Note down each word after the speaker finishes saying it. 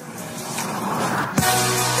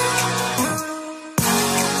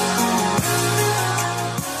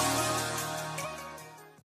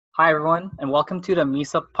Hi, everyone, and welcome to the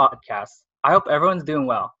MISA podcast. I hope everyone's doing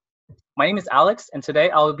well. My name is Alex, and today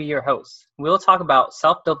I will be your host. We will talk about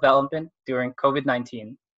self development during COVID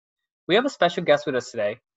 19. We have a special guest with us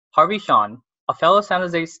today, Harvey Sean, a fellow San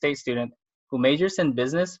Jose State student who majors in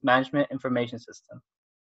business management information system.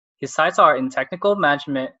 His sites are in technical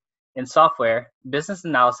management, in software, business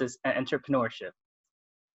analysis, and entrepreneurship.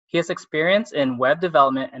 He has experience in web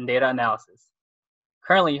development and data analysis.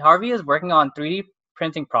 Currently, Harvey is working on 3D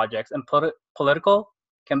printing projects and political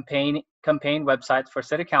campaign websites for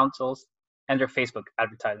city councils and their Facebook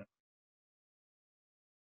advertising.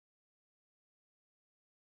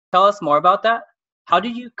 Tell us more about that. How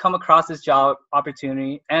did you come across this job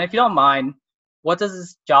opportunity? And if you don't mind, what does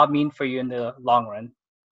this job mean for you in the long run?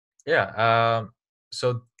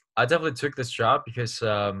 So I definitely took this job because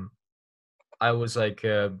I was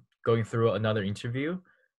going through another interview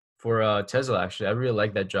for Tesla. Actually, I really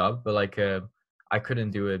like that job, but I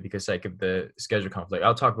couldn't do it because of the schedule conflict.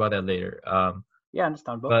 I'll talk about that later. Yeah,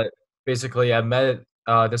 understandable. But basically, I met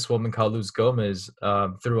this woman called Luz Gomez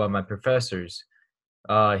through my professors.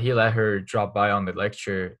 He let her drop by on the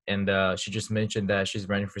lecture, and she just mentioned that she's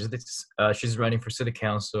running for city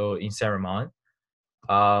council in San Ramon.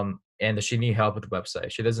 And she need help with the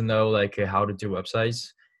website. She doesn't know how to do websites,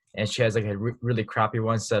 and she has a really crappy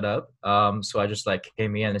one set up. So I just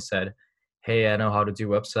came in and said, hey, I know how to do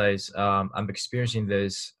websites. I'm experiencing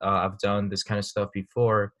this. I've done this kind of stuff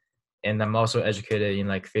before, and I'm also educated in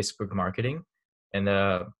Facebook marketing, and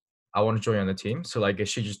I want to join on the team. So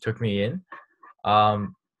she just took me in.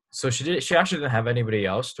 So she actually didn't have anybody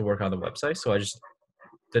else to work on the website, so I just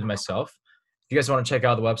did myself. If you guys want to check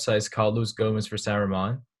out the website, it's called Luz Gomez for San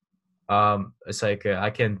Ramon. It's I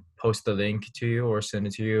can post the link to you or send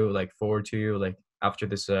it to you, forward to you, after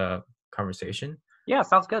this conversation. Yeah,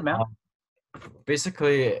 sounds good, man.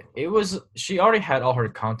 Basically, she already had all her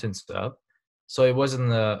contents up, so it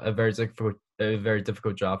wasn't a very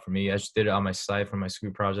difficult job for me. I just did it on my side for my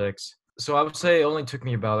school projects. So I would say it only took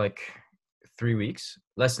me about 3 weeks,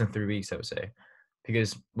 less than 3 weeks, I would say,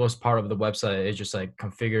 because most part of the website is just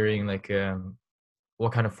configuring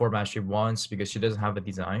what kind of format she wants, because she doesn't have a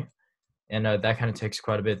design. And that kind of takes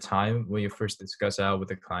quite a bit of time when you first discuss out with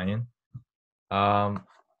the client.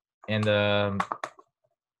 And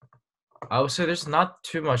I would say there's not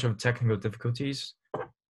too much of technical difficulties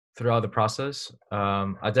throughout the process.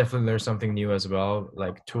 I definitely learned something new as well,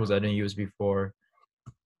 like tools I didn't use before.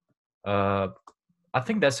 I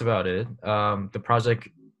think that's about it. The project,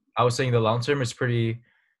 I was saying the long term is pretty.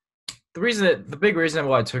 The big reason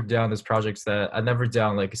why I took down this project is that I never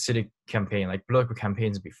done a city campaign, political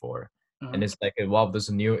campaigns before. Mhm. And it's one of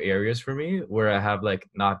those new areas for me where I have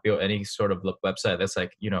not built any sort of website that's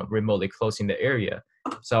remotely close in the area.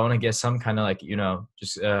 So I want to get some kind of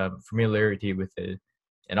just familiarity with it,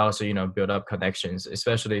 and also build up connections.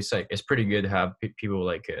 Especially it's pretty good to have people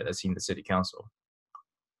that's in the city council.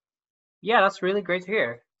 Yeah, that's really great to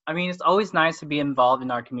hear. I mean, it's always nice to be involved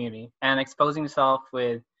in our community and exposing yourself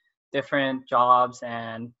with different jobs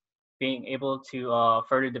and being able to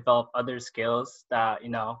further develop other skills that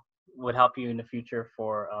would help you in the future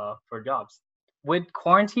for jobs. With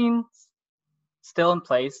quarantine still in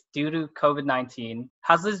place due to COVID-19,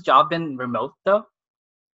 has this job been remote though?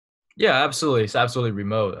 Yeah, absolutely. It's absolutely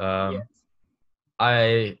remote. Yes.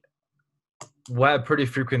 We have pretty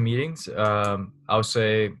frequent meetings. I would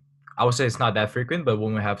say it's not that frequent, but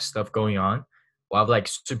when we have stuff going on, we'll have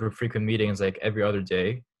super frequent meetings every other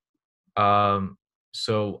day.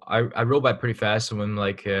 So I roll by pretty fast when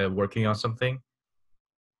working on something.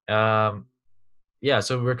 Yeah,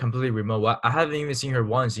 so we're completely remote. I haven't even seen her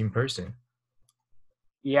once in person.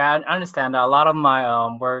 Yeah, I understand that. A lot of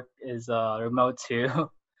my work is remote too.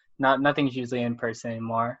 Nothing's usually in person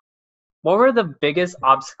anymore. What were the biggest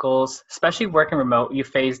obstacles, especially working remote, you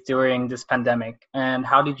faced during this pandemic, and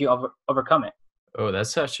how did you overcome it? Oh,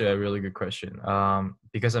 that's such a really good question.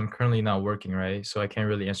 Because I'm currently not working, right? So I can't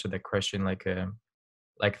really answer that question like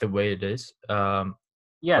the way it is.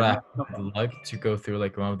 Yeah, But I no had problem. the luck to go through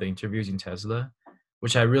one of the interviews in Tesla,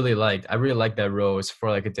 which I really liked. I really liked that role. It's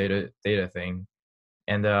for a data thing,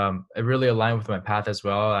 and it really aligned with my path as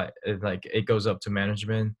well. It goes up to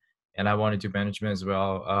management, and I want to do management as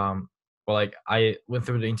well. But I went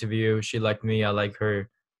through the interview. She liked me. I like her.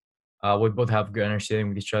 We both have good understanding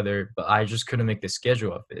with each other, but I just couldn't make the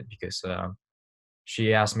schedule of it because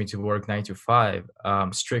she asked me to work 9 to 5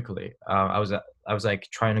 strictly. I was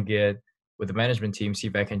trying to get with the management team, see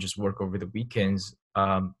if I can just work over the weekends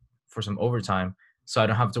for some overtime, so I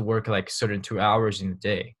don't have to work certain 2 hours in a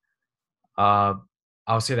day. Uh,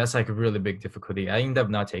 I'll say that's a really big difficulty. I ended up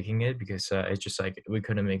not taking it because it's just we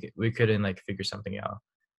couldn't make it. We couldn't figure something out.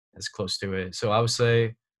 as close to it. So I would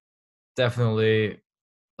say definitely,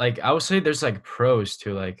 like, I would say there's like pros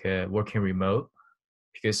to like working remote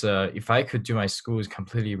because if I could do my schools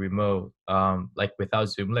completely remote, like without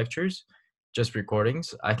Zoom lectures, just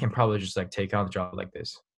recordings, I can probably just like take on a job like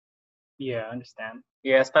this. Yeah, I understand.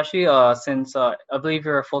 Yeah, especially since I believe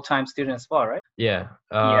you're a full-time student as well, right? Yeah,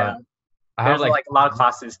 Yeah, I have there's like like a lot of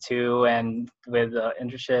classes too, and with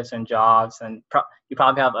internships and jobs, and you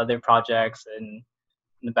probably have other projects in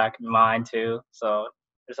the back of your mind too. So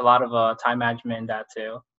there's a lot of time management in that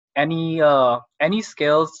too. Any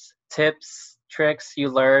skills, tips, tricks you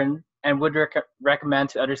learn and would recommend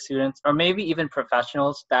to other students or maybe even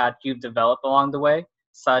professionals that you've developed along the way,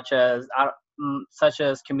 such as such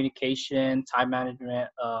as communication, time management,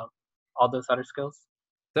 all those other skills?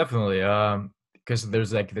 definitely because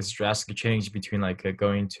there's like this drastic change between like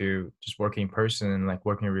going to just working in person and like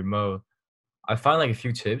working remote. I find like a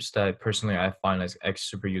few tips that personally I find like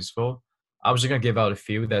super useful. I was just gonna give out a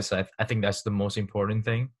few. I think that's the most important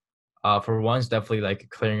thing. For one, is definitely like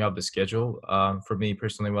clearing up the schedule. For me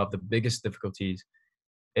personally, one of the biggest difficulties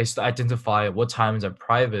is to identify what times are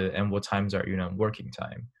private and what times are working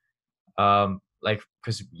time. Like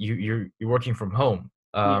because you're working from home,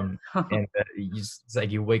 Yeah. and it's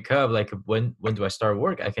like you wake up like when do I start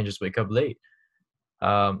work? I can just wake up late.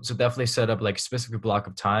 So definitely set up like a specific block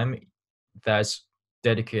of time that's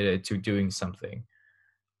dedicated to doing something.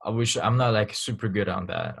 I wish I'm not like super good on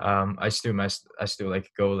that. I still like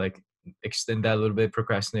go like extend that a little bit,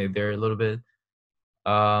 procrastinate there a little bit.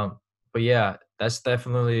 But yeah, that's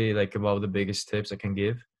definitely like about the biggest tips I can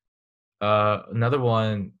give. Another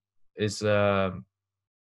one is let's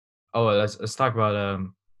talk about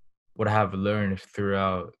what I have learned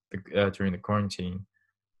throughout during the quarantine.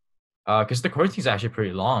 Because the quarantine is actually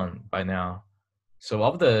pretty long by now. So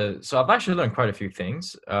I've actually learned quite a few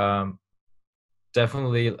things.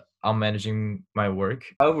 Definitely I'm managing my work.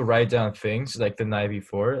 I will write down things like the night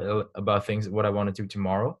before about things what I want to do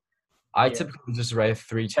tomorrow. I Yeah. typically just write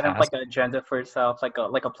 3 Kind of like tasks. an agenda for yourself, like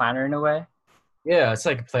a planner in a way. Yeah, it's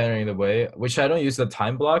like planning the way, which I don't use the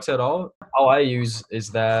time blocks at all. All I use is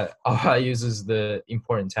the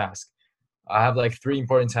important task. I have like 3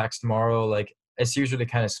 important tasks tomorrow. Like it's usually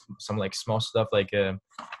kind of some like small stuff like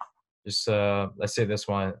just let's say this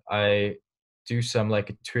one. I do some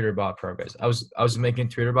like Twitter bot progress. I was making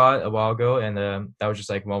Twitter bot a while ago, and that was just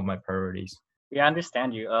like one of my priorities. Yeah, I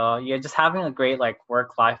understand you. Yeah, just having a great like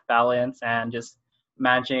work-life balance and just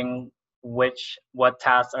managing what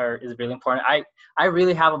tasks are is really important. I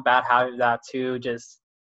really have a bad habit of that too.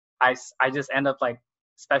 I just end up like,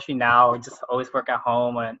 especially now, just always work at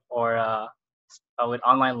home and or with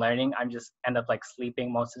online learning, I'm just end up like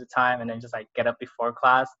sleeping most of the time and then just like get up before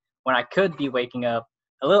class when I could be waking up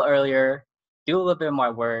a little earlier, do a little bit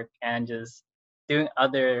more work, and just doing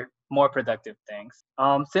other more productive things.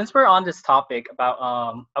 Since we're on this topic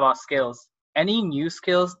about skills, any new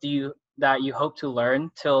skills do you that you hope to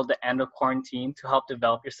learn till the end of quarantine to help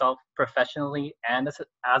develop yourself professionally and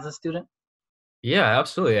as a student? Yeah,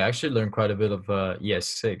 absolutely. I actually learned quite a bit of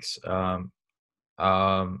ES6.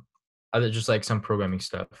 Other just like some programming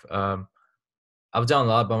stuff. I've done a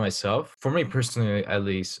lot by myself. For me personally, at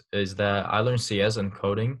least, is that I learned CS and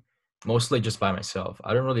coding mostly just by myself.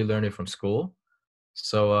 I don't really learn it from school.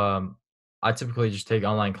 So I typically just take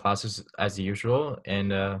online classes as usual,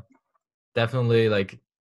 and definitely like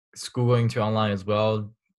school going to online as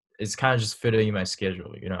well. It's kind of just fitting in my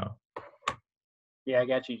schedule. Yeah, I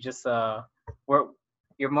get you. Just we're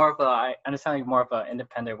you're more of a I understand you're more of an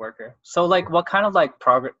independent worker. So like what kind of like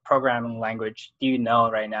programming language do you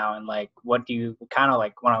know right now and like what do you kind of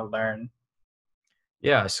like want to learn?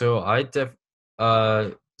 Yeah, so I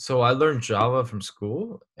learned Java from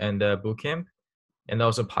school and boot camp, and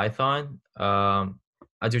also Python. I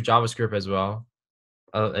do JavaScript as well.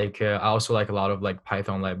 I also like a lot of like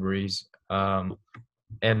Python libraries.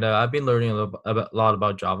 And I've been learning a lot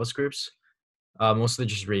about JavaScripts, mostly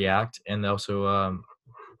just React, and also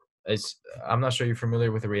it's I'm not sure you're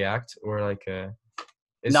familiar with React or like No,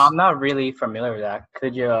 it's I'm not really familiar with that.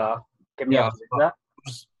 Could you give me up yeah. to that?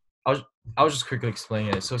 Just, I'll just quickly explain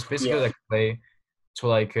it. So it's basically Yeah. like a way to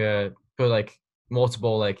like put like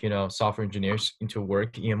multiple like software engineers into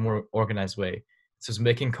work in a more organized way. So it's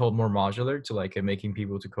making code more modular to like making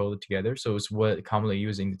people to code it together. So it's what commonly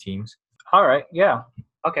using the teams. All right. Yeah.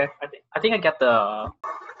 Okay. I think I get I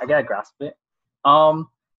get a grasp of it. Um.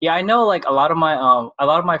 Yeah, I know like a lot of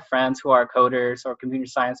my friends who are coders or computer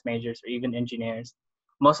science majors or even engineers.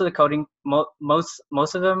 Most of the coding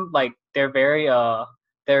most of them like they're a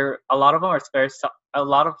lot of them are a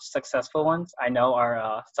lot of successful ones I know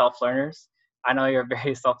are self learners. I know you're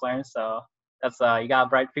very self learner, so That's you got a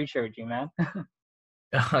bright future with you, man.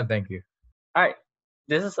 Thank you. All right,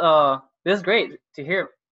 this is great to hear.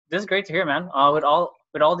 This is great to hear, man. With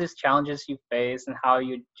all these challenges you face and how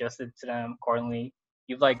you adjusted to them accordingly,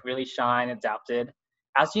 you've like really shined, adapted.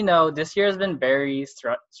 As you know, this year has been very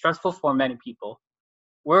stressful for many people.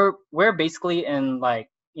 We're basically in like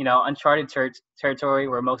uncharted territory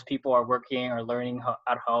where most people are working or learning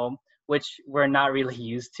at home, which we're not really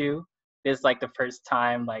used to. This is like the first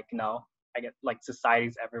time like I get like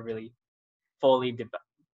society's ever really fully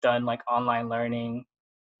done like online learning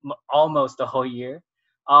almost the whole year.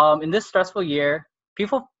 In this stressful year,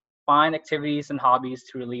 people find activities and hobbies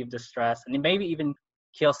to relieve the stress and maybe even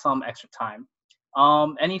kill some extra time.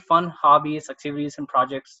 Any fun hobbies, activities, and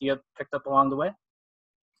projects you have picked up along the way?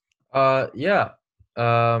 Yeah.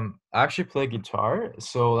 I actually play guitar,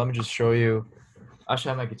 so let me just show you. I actually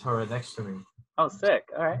have my guitar right next to me Oh, sick.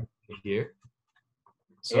 All right. here.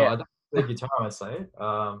 So Yeah. I play guitar on my side.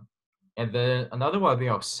 And then another one I've been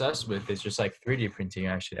obsessed with is just like 3D printing.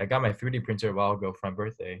 Actually, I got my 3D printer a while ago for my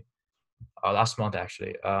birthday, last month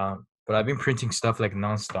actually. But I've been printing stuff like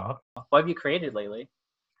nonstop. What have you created lately?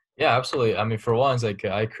 Yeah, absolutely. I mean, for once, like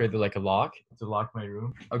I created like a lock to lock my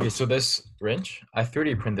room. Okay, so this wrench, I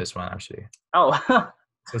 3D print this one actually. Oh,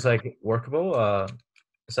 So it's like workable.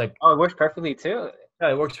 It's like oh, it works perfectly too. yeah,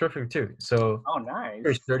 it works perfect too. So Oh, very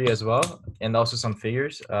nice. sturdy as well, and also some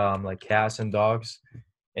figures, like cats and dogs,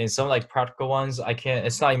 and some like practical ones. I can't.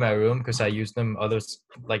 It's not in my room because I use them others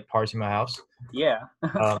like parts in my house. Yeah.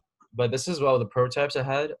 Um, but this is one of the prototypes I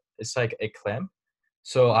had. It's like a clamp.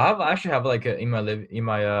 So I actually have like in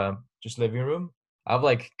my just living room. I have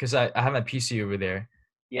like because I have my PC over there,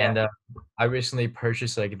 Yeah. and I recently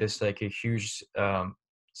purchased like this like a huge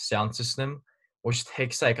sound system, which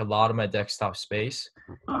takes like a lot of my desktop space,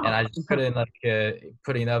 and I just couldn't like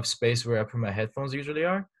put enough space where I put my headphones usually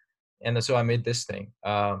are, and so I made this thing.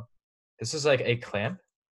 This is like a clamp,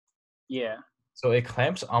 Yeah. so it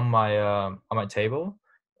clamps on my table,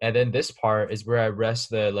 and then this part is where I rest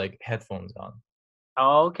the like headphones on.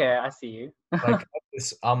 Oh, okay. I see you. So I kept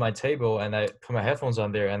this on my table and I put my headphones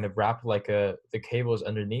on there and I wrap like the cables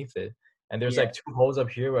underneath it. And there's Yeah. like two holes up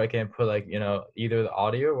here where I can put like, either the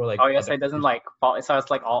audio or like Oh, yeah. So it doesn't like fall. So it's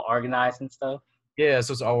like all organized and stuff. yeah,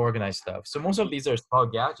 so it's all organized stuff. So most of these are small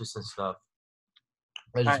gadgets and stuff.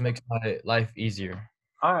 That All just right. makes my life easier.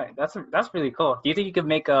 All right. That's really cool. Do you think you could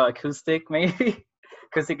make a acoustic maybe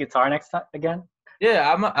acoustic guitar next time again?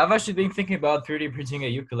 Yeah, I've actually been thinking about 3D printing a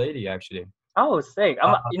ukulele actually. Oh, sick.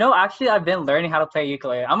 Uh, Actually, I've been learning how to play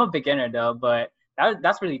ukulele. I'm a beginner though, but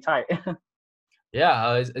that's really tight.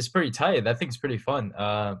 yeah, it's pretty tight. That thing's pretty fun.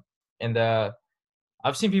 And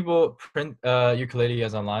I've seen people print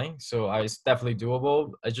ukuleles online, so it's definitely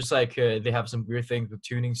doable. It's just like they have some weird things with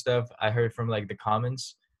tuning stuff. I heard from like the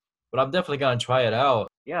comments, but I'm definitely gonna try it out.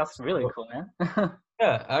 Yeah, that's really So, cool, man.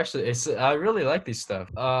 yeah, actually, it's I really like this stuff.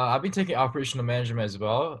 I've been taking operational management as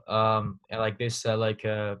well. And like they said, like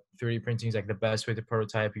 3D printing is like the best way to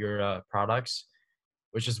prototype your products,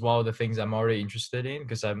 which is one of the things I'm already interested in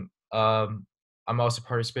because I'm also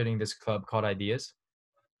participating in this club called Ideas.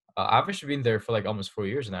 I've actually been there for like almost 4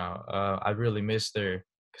 years now. I really miss there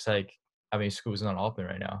because like I mean school's not open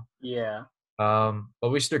right now. Yeah, But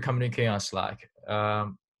we still communicate on Slack.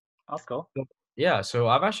 that's cool. So- yeah, so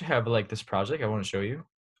I've actually have like this project I want to show you.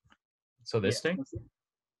 So Yeah. this thing, Let's see.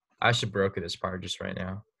 I actually broke this part just right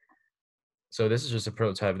now. So this is just a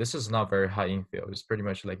prototype. This is not very high in field. It's pretty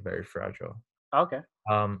much like very fragile. Okay.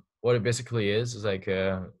 What it basically is like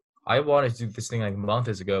I wanted to do this thing like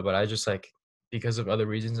months ago, but I just like because of other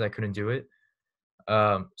reasons I couldn't do it.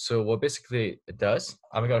 So what basically it does,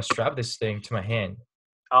 I'm gonna strap this thing to my hand,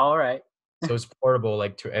 All right. so it's portable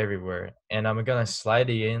like to everywhere, and I'm gonna slide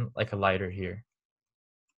it in like a lighter here.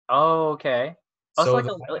 Oh, okay. Oh, it's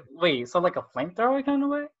So like wait, so like a flamethrower kind of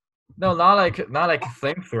way? no, not like a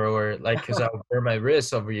flamethrower, like because I'll burn my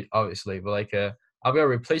wrist obviously, but like I'm gonna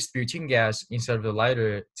replace butane gas instead of the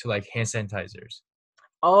lighter to like hand sanitizers.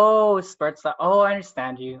 Oh, it spurts that. Oh, I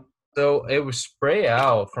understand you. So it will spray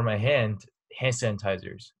out from my hand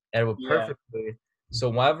sanitizers, and it will Yeah. perfectly. So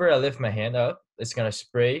whenever I lift my hand up, it's gonna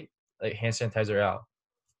spray like hand sanitizer out.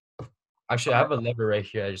 Actually, I Okay. have a lever right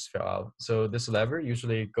here. I just fell out. So this lever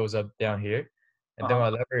usually goes up down here, and then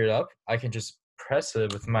Uh-huh. when I lever it up, I can just press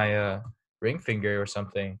it with my ring finger or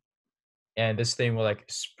something, and this thing will like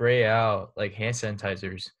spray out like hand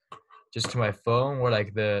sanitizers just to my phone or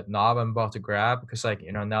like the knob I'm about to grab because like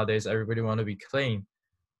nowadays everybody want to be clean.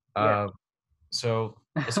 Yeah. Uh, so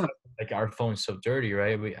it's like our phone's so dirty,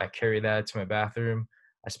 right? I carry that to my bathroom.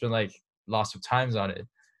 I spend like lots of times on it.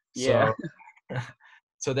 Yeah.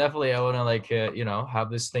 So So definitely I want to like have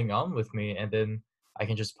this thing on with me, and then I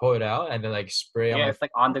can just pull it out and then like spray on Yeah, my it's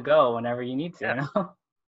like on the go whenever you need to, yeah. you know?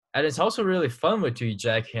 And it's also really fun with you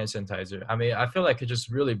Jack hand sanitizer. I mean, I feel like it's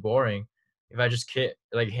just really boring if I just keep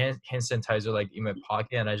like hand sanitizer like in my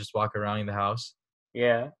pocket and I just walk around in the house.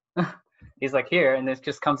 Yeah. He's like, here, and it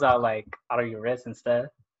just comes out like out of your wrist instead.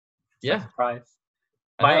 It's like Yeah, surprise.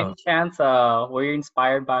 I By know. any chance, were you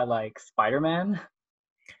inspired by like Spider-Man?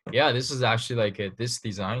 Yeah, this is actually like this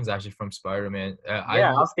design is actually from Spider-Man. I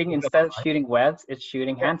Yeah, I was thinking looked up instead of online. shooting webs, it's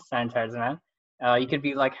shooting Yeah, hand sanitizer, man. You could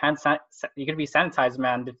be like you could be sanitizer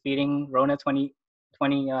man defeating Rona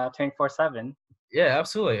 24/7. yeah,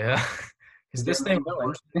 absolutely. Yeah, because He's your this thing main was villain.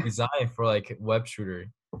 originally designed for like web shooter.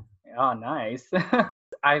 Oh, nice.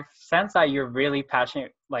 I sense that you're really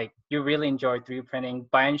passionate, like you really enjoy 3D printing.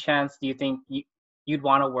 By any chance, do you think you'd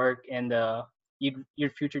want to work in your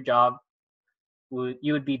future job? Would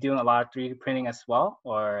you would be doing a lot of 3D printing as well,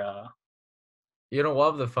 or You know, one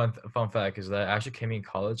of the fun fact is that I actually came in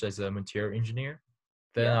college as a material engineer.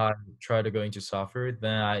 Then yeah, I tried to go into software.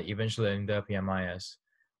 Then I eventually ended up in MIS.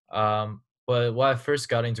 But when I first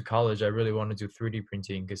got into college, I really wanted to do 3D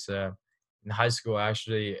printing because in high school, I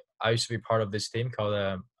used to be part of this team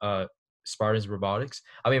called Spartans Robotics.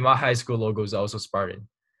 I mean, my high school logo is also Spartan,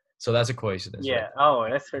 so that's a coincidence, right? yeah? Oh,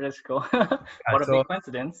 that's cool. Yeah, What a so big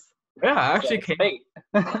coincidence. yeah, I actually It's came. fate.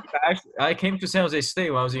 I came to San Jose State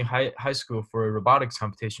when I was in high school for a robotics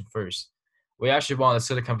competition first. We actually won the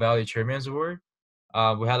Silicon Valley Chairman's Award.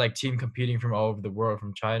 We had like team competing from all over the world,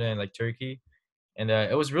 from China and like Turkey, and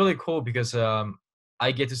it was really cool because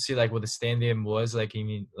I get to see like what the stadium was like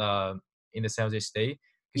in the San Jose State,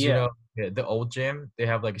 because Yeah, the old gym, they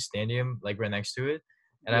have like a stadium like right next to it,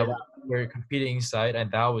 and yeah. we're competing inside, and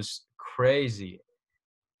that was crazy.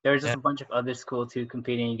 There's just a bunch of other schools too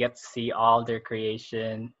competing. You get to see all their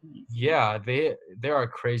creation. Yeah, they are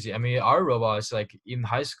crazy. I mean, our robots like in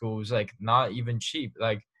high school was like not even cheap.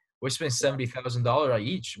 Like we spent Yeah. $70,000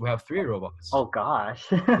 each. We have three robots. Oh gosh.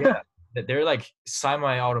 Yeah, they're like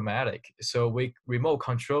semi-automatic, so we remote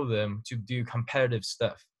control them to do competitive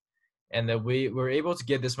stuff. And that we were able to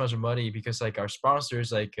get this much money because like our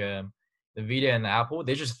sponsors, like Nvidia and Apple,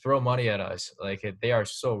 they just throw money at us. Like they are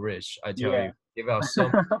so rich, I tell Yeah. you. Give out so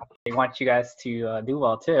They want you guys to do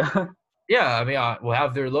well too. yeah. I mean, we'll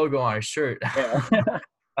have their logo on our shirt.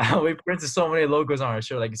 Yeah. We printed so many logos on our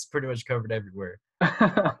shirt, like it's pretty much covered everywhere.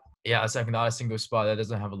 Yeah, it's like not a single spot that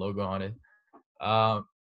doesn't have a logo on it. Um,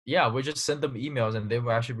 yeah, we just send them emails and they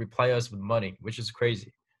will actually reply us with money, which is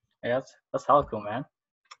crazy. Yeah, that's hella cool, man.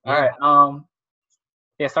 All Yeah. right.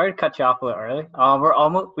 Yeah, sorry to cut you off a little early.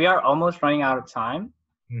 We are almost running out of time.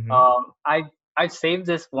 Mm-hmm. I saved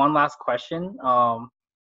this one last question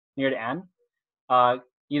near the end. Uh,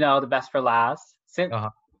 the best for last. Uh-huh.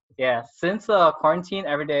 Since quarantine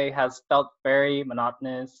every day has felt very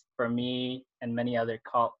monotonous for me and many other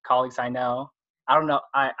colleagues I know. I don't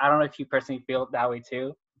know if you personally feel that way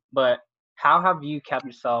too, but how have you kept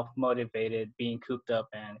yourself motivated being cooped up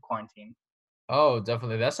and quarantined? Oh,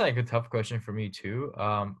 definitely. That's like a tough question for me too.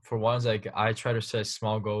 For ones like I try to set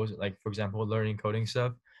small goals, like for example, learning coding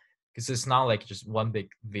stuff, because it's not like just one big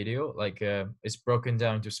video. Like it's broken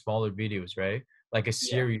down into smaller videos, right? Like a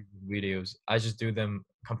Yeah, series of videos. I just do them,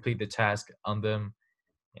 complete the task on them,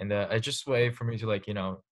 and it's just a way for me to like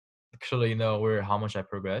clearly know where how much I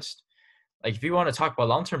progressed. Like if you want to talk about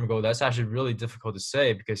long term goal, that's actually really difficult to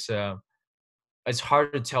say because it's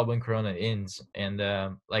hard to tell when corona ends, and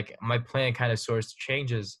like my plan kind of sort of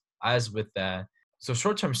changes as with that. So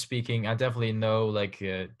short term speaking, I definitely know like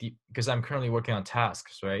because I'm currently working on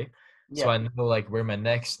tasks, right? So yeah, I know like where my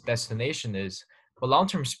next destination is. But long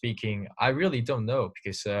term speaking, I really don't know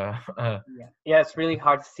because yeah. It's really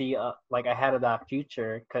hard to see like ahead of that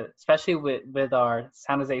future, cause especially with our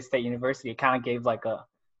San Jose State University, it kind of gave like a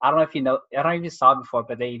I don't know if you know I don't know if you saw it before,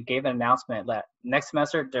 but they gave an announcement that next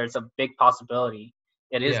semester there's a big possibility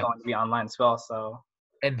it is yeah, going to be online as well. So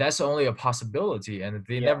and that's only a possibility, and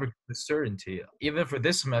they yeah, never give a certainty. Even for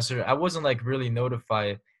this semester, I wasn't like really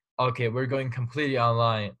notified. Okay, we're going completely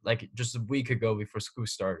online like just a week ago before school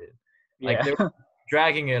started. Like yeah, they're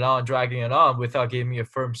dragging it on without giving me a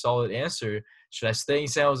firm, solid answer. Should I stay in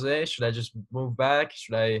San Jose? Should I just move back?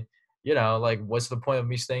 Should I, like, what's the point of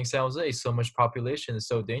me staying in San Jose? So much population is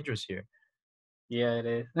so dangerous here. yeah, it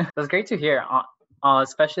is. That's great to hear.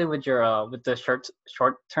 Especially with your with the short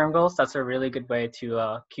term goals, that's a really good way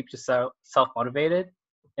to keep yourself self motivated.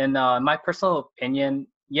 And in my personal opinion,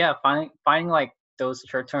 yeah, finding like those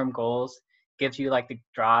short term goals gives you like the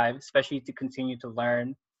drive, especially to continue to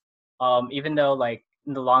learn. Even though like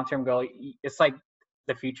in the long term goal, it's like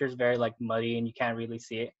the future is very like muddy and you can't really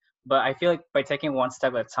see it. but I feel like by taking one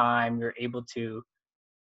step at a time, you're able to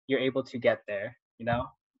get there, you know?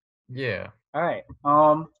 Yeah. All right.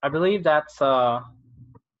 I believe that's all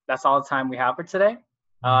the time we have for today.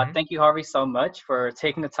 Hmm. Thank you, Harvey, so much for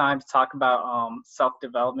taking the time to talk about self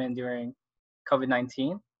development during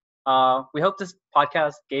COVID-19. We hope this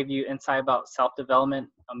podcast gave you insight about self development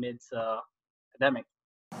amidst pandemic.